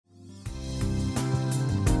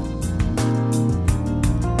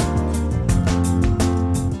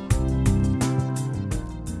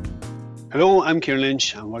Hello, I'm Ciarán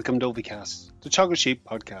Lynch and welcome to OviCast, the Teagasc Sheep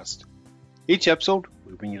podcast. Each episode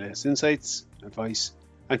will bring you latest insights, advice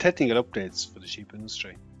and technical updates for the sheep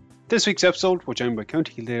industry. This week's episode, we're joined by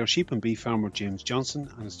County Kildare sheep and beef farmer James Johnston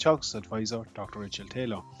and his Teagasc advisor Dr. Rachel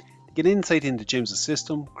Taylor to get insight into James's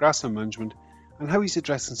system, grassland management and how he's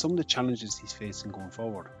addressing some of the challenges he's facing going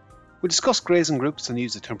forward. We discuss grazing groups and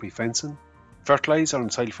use of temporary fencing, fertiliser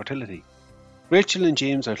and soil fertility. Rachel and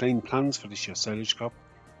James outline plans for this year's silage crop,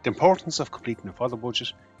 the importance of completing a fodder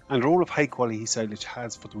budget, and the role of high quality silage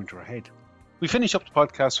has for the winter ahead. We finish up the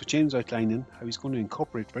podcast with James outlining how he's going to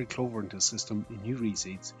incorporate red clover into the system in new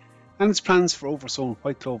reseeds and his plans for oversowing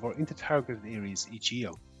white clover into targeted areas each year.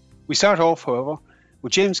 We start off, however,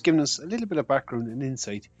 with James giving us a little bit of background and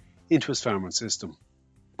insight into his farming system.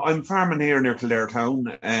 I'm farming here near Kildare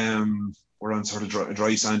town. We're on sort of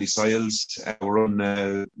dry sandy soils. We're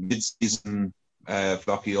on mid-season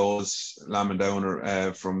flock ewes, lamb and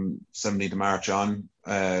downer from 17th of March on,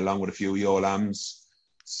 along with a few ewe lambs.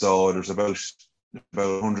 So there's about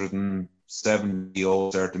 170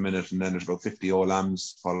 ewes there at the minute, and then there's about 50 ewe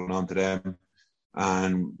lambs following on to them.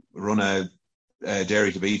 And run a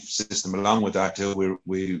dairy to beef system along with that too.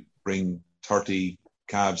 We bring 30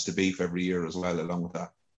 calves to beef every year as well along with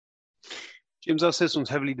that. James, our system's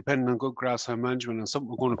heavily dependent on good grassland management and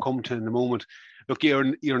something we're going to come to in a moment. Look, you're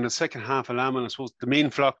in the second half of lambing. I suppose the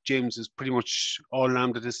main flock, James, is pretty much all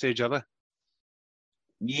lambed at this stage, are they?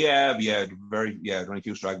 Yeah, only a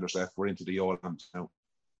few stragglers left. We're into the ewe lambs now.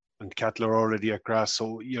 And the cattle are already at grass,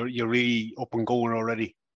 so you're really up and going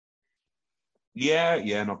already.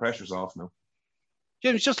 Yeah, no pressure's off now.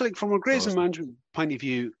 James, just like from a grazing management point of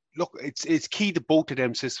view, look, it's key that both of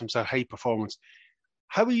them systems are high performance.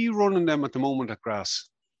 How are you running them at the moment at grass?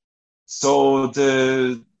 So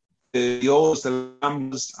the ewes, the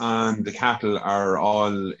lambs and the cattle are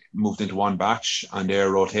all moved into one batch and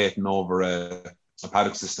they're rotating over a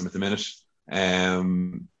paddock system at the minute.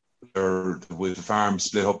 They're with the farm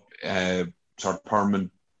split up sort of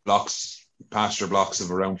permanent blocks, pasture blocks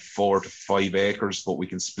of around 4 to 5 acres, but we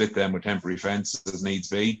can split them with temporary fences as needs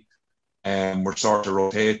be. We're sort of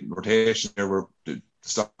rotation here. The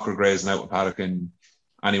stock are grazing out with paddock in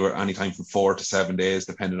anytime from 4 to 7 days,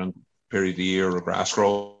 depending on period of the year or grass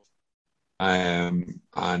growth. And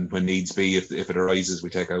when needs be, if it arises,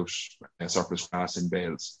 we take out surplus grass in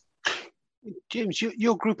bales. James,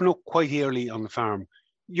 you're grouping up quite early on the farm.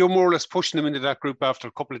 You're more or less pushing them into that group after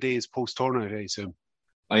a couple of days post-turnout, I assume.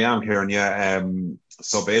 I am, Ciarán, yeah.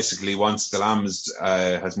 So basically, once the lambs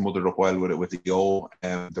has mothered up well with the ewe,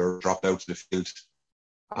 they're dropped out to the field.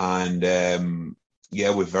 And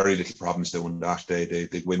with very little problems doing that.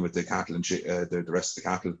 They win with the cattle and the rest of the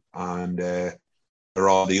cattle. And they're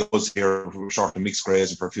all, the ewes here, we're sort of mixed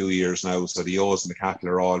grazing for a few years now. So the ewes and the cattle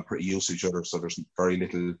are all pretty used to each other. So there's very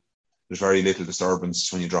little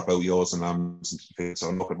disturbance when you drop out ewes and lambs into the field. So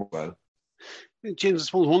I'm looking well. James, I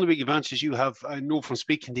suppose one of the big advantages you have, I know from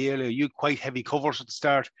speaking to you earlier, you had quite heavy covers at the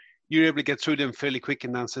start. You're able to get through them fairly quick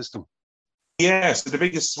in that system. Yes, so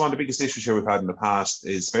one of the biggest issues here we've had in the past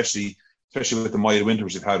is especially with the mild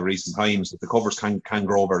winters we've had in recent times, that the covers can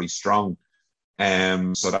grow very strong.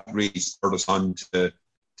 So that really spurred us on to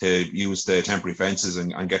use the temporary fences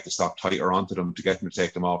and get the stock tighter onto them to get them to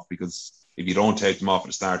take them off, because if you don't take them off at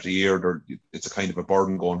the start of the year, it's a kind of a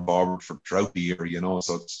burden going forward throughout the year, you know.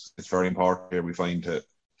 So it's very important here, we find, to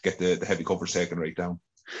get the heavy covers taken right down.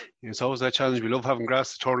 Yeah, it's always that challenge. We love having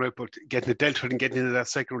grass to turn out, but getting it dealt with and getting into that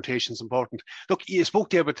second rotation is important. Look, you spoke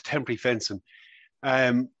there about the temporary fencing.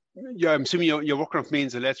 I'm assuming you're working off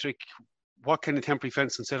mains electric. What kind of temporary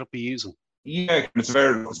fencing setup are you using? Yeah, it's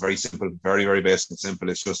very simple, very, very basic and simple.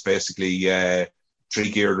 It's just basically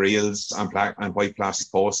 3-geared reels and white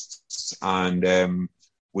plastic posts, and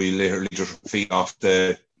we literally just feed off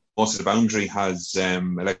most of the boundary has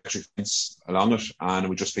electric fence along it, and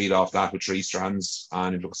we just feed off that with 3 strands,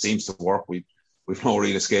 and it seems to work. We've no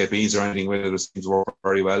real escapees or anything with it. It seems to work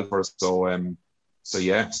very well for us. So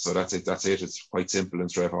that's it. It's quite simple and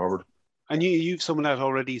straightforward. And you've some of that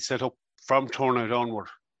already set up from turnout onward?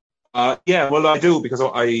 Well, I do, because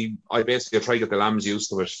I basically try to get the lambs used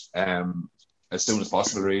to it as soon as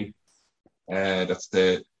possible, really. That's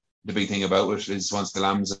the big thing about it, is once the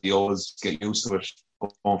lambs and the ewes get used to it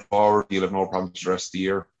going forward, you'll have no problems the rest of the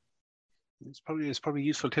year. It's probably a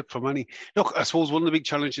useful tip for many. Look, I suppose one of the big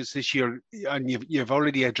challenges this year, and you've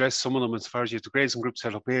already addressed some of them, as far as you have the grazing group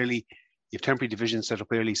set up early, you have temporary division set up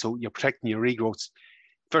early, so you're protecting your regrowths.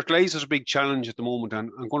 Fertiliser is a big challenge at the moment, and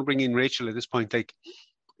I'm going to bring in Rachel at this point. Like,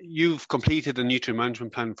 you've completed a nutrient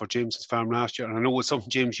management plan for James's farm last year, and I know it's something,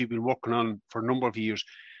 James, you've been working on for a number of years.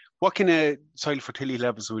 What kind of soil fertility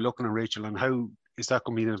levels are we looking at, Rachel, and how is that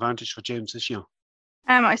going to be an advantage for James this year?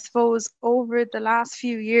 I suppose over the last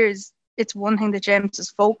few years, it's one thing that James has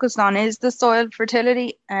focused on is the soil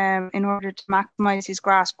fertility in order to maximise his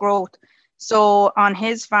grass growth. So on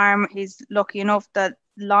his farm, he's lucky enough that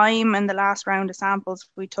lime in the last round of samples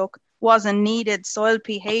we took wasn't needed. Soil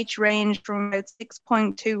pH ranged from about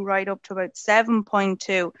 6.2 right up to about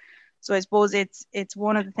 7.2. So I suppose it's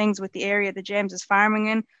one of the things with the area that James is farming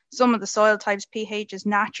in. Some of the soil types pH is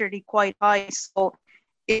naturally quite high, so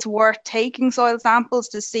it's worth taking soil samples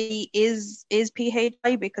to see is pH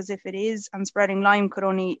high, because if it is, and spreading lime could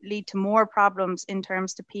only lead to more problems in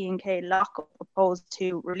terms to P and K lockup opposed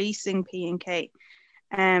to releasing P and K.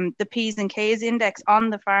 The P's and K's index on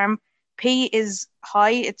the farm, P is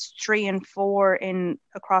high, it's 3 and 4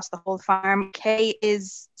 across the whole farm. K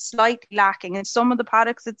is slightly lacking. In some of the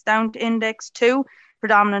paddocks, it's down to index 2,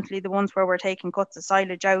 predominantly the ones where we're taking cuts of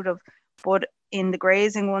silage out of, but in the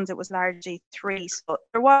grazing ones, it was largely 3. So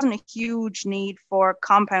there wasn't a huge need for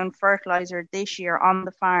compound fertiliser this year on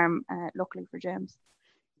the farm, luckily for James.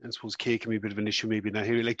 I suppose K can be a bit of an issue maybe in that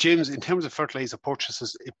area. Like James, in terms of fertiliser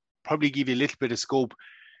purchases, it probably give you a little bit of scope.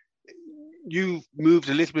 You've moved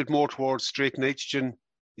a little bit more towards straight nitrogen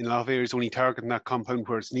in a lot of areas, only targeting that compound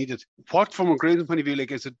where it's needed. What, from a grazing point of view,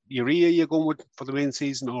 like is it urea you're going with for the main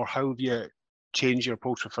season, or how have you changed your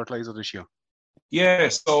approach to fertiliser this year? Yeah,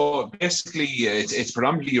 so basically it's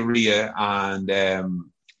predominantly urea, and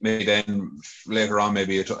maybe then later on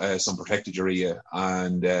maybe some protected urea,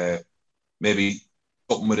 and maybe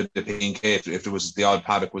something with the P and K if there was the odd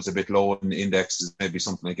paddock was a bit low in indexes, maybe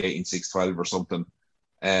something like 18,612 or something,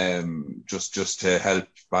 just to help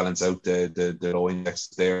balance out the low index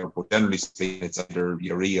there. But generally speaking, it's either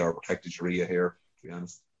urea or protected urea here, to be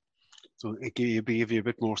honest. So it give you a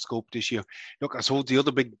bit more scope this year. Look, I suppose the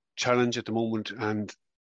other big challenge at the moment, and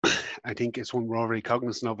I think it's one we're already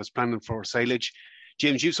cognizant of, is planning for silage.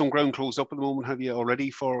 James, you've some ground closed up at the moment, have you,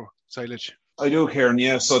 already for silage? I do, Ciarán,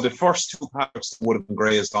 yeah. So the first 2 paddocks would have been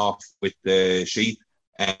grazed off with the sheep.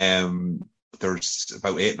 There's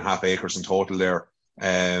about 8.5 acres in total there.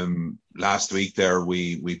 Last week there,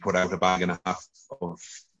 we put out a bag and a half of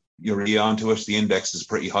urea onto it. The index is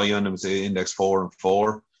pretty high on it. It was index 4 and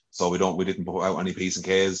 4. So we didn't put out any P's and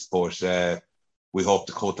K's, but we hope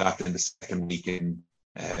to cut that in the second week in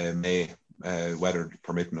May, weather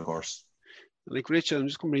permitting, of course. Like Rachel, I'm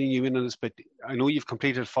just going to bring you in on this bit. I know you've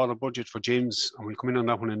completed fodder budget for James, and we'll come in on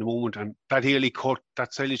that one in a moment. And that yearly cut,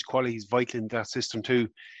 that silage quality is vital in that system too.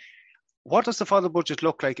 What does the fodder budget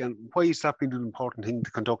look like, and why is that being an important thing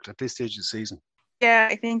to conduct at this stage of the season? Yeah,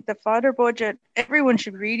 I think the fodder budget, everyone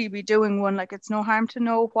should really be doing one. Like, it's no harm to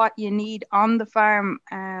know what you need on the farm,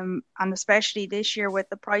 and especially this year with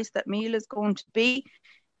the price that meal is going to be.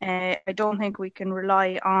 I don't think we can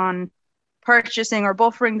rely on purchasing or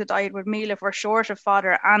buffering the diet with meal if we're short of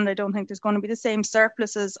fodder, and I don't think there's going to be the same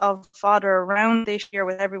surpluses of fodder around this year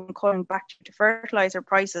with everyone coming back to fertiliser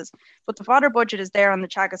prices. But the fodder budget is there on the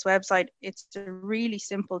Teagasc website. It's a really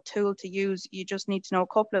simple tool to use. You just need to know a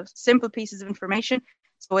couple of simple pieces of information.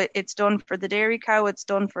 So it's done for the dairy cow, it's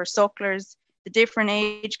done for sucklers, the different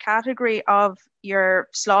age category of your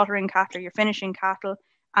slaughtering cattle, your finishing cattle,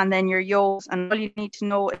 and then your yolks. And all you need to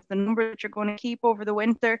know is the number that you're going to keep over the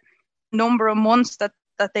winter, number of months that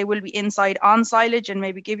they will be inside on silage, and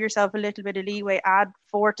maybe give yourself a little bit of leeway, add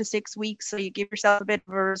 4 to 6 weeks so you give yourself a bit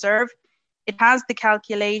of a reserve. It has the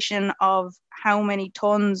calculation of how many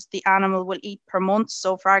tons the animal will eat per month.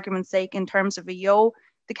 So for argument's sake, in terms of a ewe,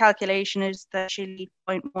 the calculation is that she'll eat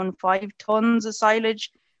 0.15 tons of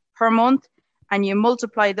silage per month, and you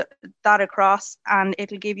multiply that across and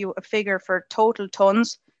it'll give you a figure for total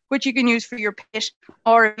tons, which you can use for your pit,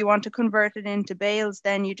 or if you want to convert it into bales,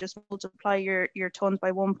 then you just multiply your tons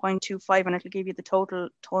by 1.25 and it'll give you the total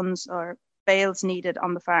tons or bales needed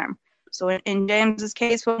on the farm. So in James's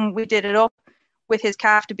case, when we did it up with his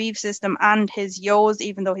calf to beef system and his ewes,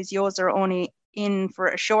 even though his ewes are only in for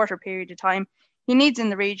a shorter period of time, he needs in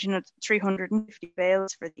the region of 350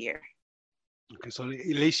 bales for the year. Okay, so at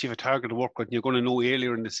least you have a target to work with, and you're going to know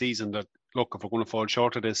earlier in the season that, look, if we're going to fall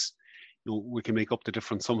short of this, we can make up the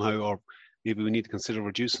difference somehow, or maybe we need to consider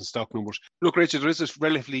reducing stock numbers. Look, Rachel, there is this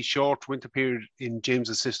relatively short winter period in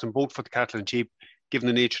James's system, both for the cattle and sheep, given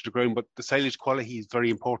the nature of the ground, but the silage quality is very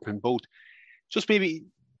important in both. Just maybe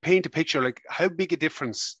paint a picture, like how big a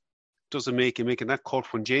difference does it make in making that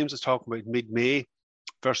cut when James is talking about mid-May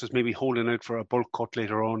versus maybe holding out for a bulk cut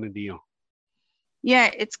later on in the year?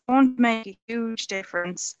 Yeah, it's going to make a huge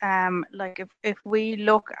difference. Like if we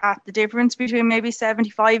look at the difference between maybe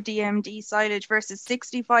 75 DMD silage versus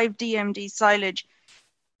 65 DMD silage,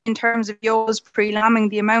 in terms of ewes pre-lambing,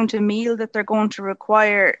 the amount of meal that they're going to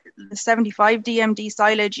require, the 75 DMD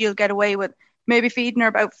silage, you'll get away with maybe feeding her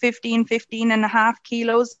about 15 and a half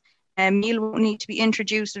kilos. Meal won't need to be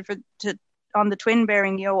introduced on the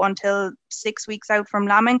twin-bearing ewe until 6 weeks out from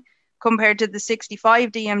lambing. Compared to the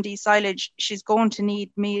 65 DMD silage, she's going to need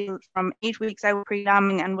meal from 8 weeks out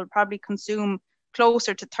pre-lambing and will probably consume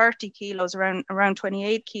closer to 30 kilos, around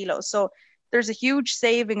 28 kilos. So there's a huge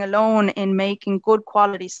saving alone in making good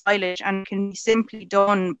quality silage, and it can be simply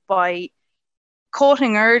done by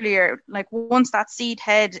cutting earlier. Like once that seed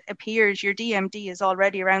head appears, your DMD is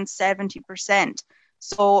already around 70%.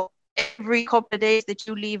 So every couple of days that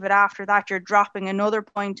you leave it after that, you're dropping another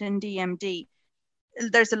point in DMD.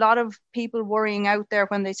 There's a lot of people worrying out there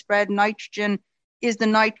when they spread nitrogen. Is the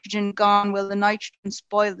nitrogen gone? Will the nitrogen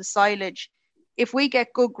spoil the silage? If we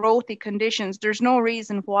get good growthy conditions, there's no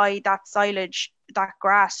reason why that silage, that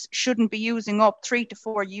grass, shouldn't be using up 3 to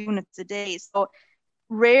 4 units a day. So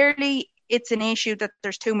rarely it's an issue that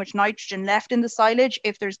there's too much nitrogen left in the silage.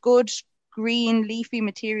 If there's good green leafy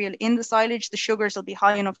material in the silage, the sugars will be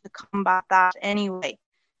high enough to combat that anyway.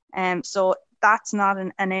 So that's not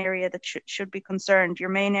an area that should be concerned. Your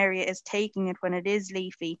main area is taking it when it is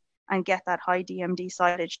leafy and get that high DMD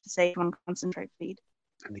silage to save on concentrate feed.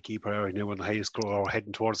 And the key priority now when the highest grow or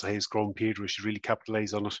heading towards the highest growing period, we should really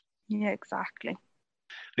capitalise on it. Yeah, exactly.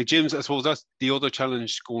 Like James, I suppose that's the other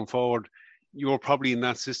challenge going forward. You're probably in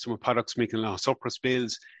that system of paddocks making a lot of surplus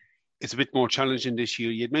bales. It's a bit more challenging this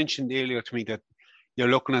year. You'd mentioned earlier to me that you're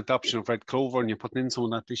looking at the option of red clover and you're putting in some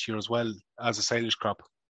of that this year as well as a silage crop.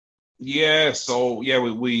 Yeah, so yeah,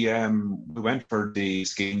 we went for the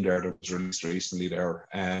scheme there that was released recently there,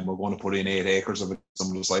 and we're going to put in 8 acres of it, some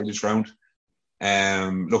of the silage ground.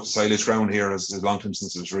 Look, the silage ground here is a long time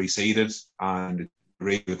since it was reseeded, and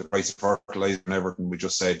really with the price of fertiliser and everything, we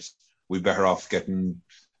just said we're better off getting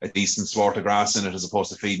a decent sward of grass in it as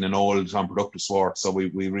opposed to feeding an old unproductive sward. So we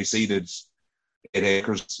reseeded 8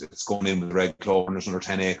 acres. It's going in with red clover, and there's another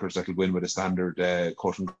 10 acres that will go in with a standard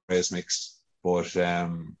cut and graze mix. But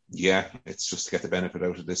yeah, it's just to get the benefit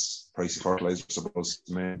out of this pricey fertiliser, I suppose, is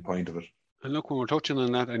the main point of it. And look, when we're touching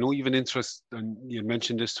on that, I know you've an interest, and you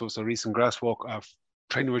mentioned this to us, a recent grass walk of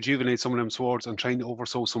trying to rejuvenate some of them swards and trying to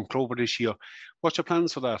oversow some clover this year. What's your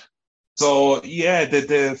plans for that? So yeah,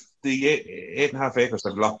 the 8.5 acres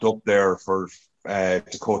I've locked up there for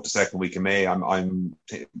to cut the second week of May. I'm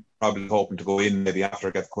probably hoping to go in maybe after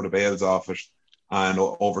I get the cut of bales off it and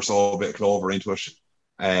oversow a bit of clover into it.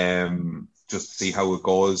 Just to see how it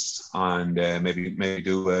goes, and maybe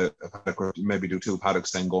do maybe do 2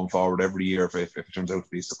 paddocks then going forward every year if it turns out to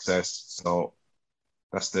be a success. So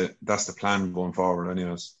that's the plan going forward,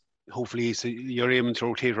 anyways. Hopefully, so you're aiming to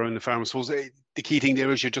rotate around the farm. I suppose the key thing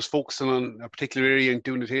there is you're just focusing on a particular area and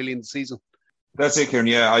doing it early in the season. That's it, Ciarán.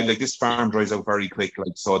 Yeah, like this farm dries out very quick.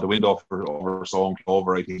 Like so, the window for oversowing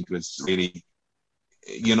clover, I think, was really,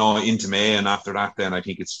 into May, and after that, then I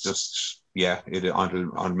think it's just. Yeah,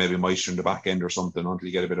 on maybe moisture in the back end or something until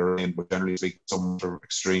you get a bit of rain. But generally speaking, some are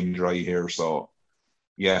extremely dry here. So,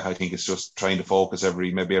 yeah, I think it's just trying to focus every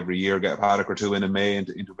year, get a paddock or 2 in May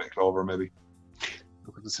into a bit of clover maybe.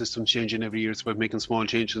 Look at the system changing every year. It's about making small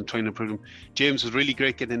changes and trying to improve them. James, it was really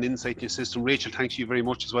great getting an insight in your system. Rachel, thanks you very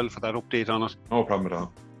much as well for that update on it. No problem at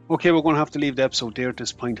all. Okay, we're going to have to leave the episode there at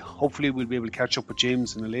this point. Hopefully we'll be able to catch up with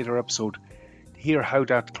James in a later episode. Hear how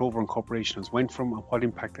that clover incorporation has went from and what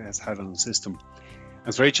impact it has had on the system.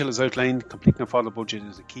 As Rachel has outlined, completing a fodder budget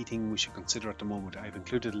is a key thing we should consider at the moment. I've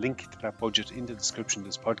included a link to that budget in the description of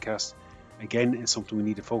this podcast. Again, it's something we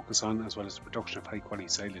need to focus on, as well as the production of high quality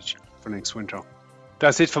silage for next winter.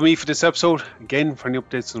 That's it for me for this episode. Again, for any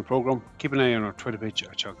updates on the programme, keep an eye on our Twitter page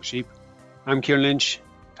at Ciarán Sheep. I'm Ciarán Lynch.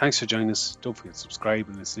 Thanks for joining us. Don't forget to subscribe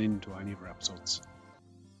and listen in to any of our episodes.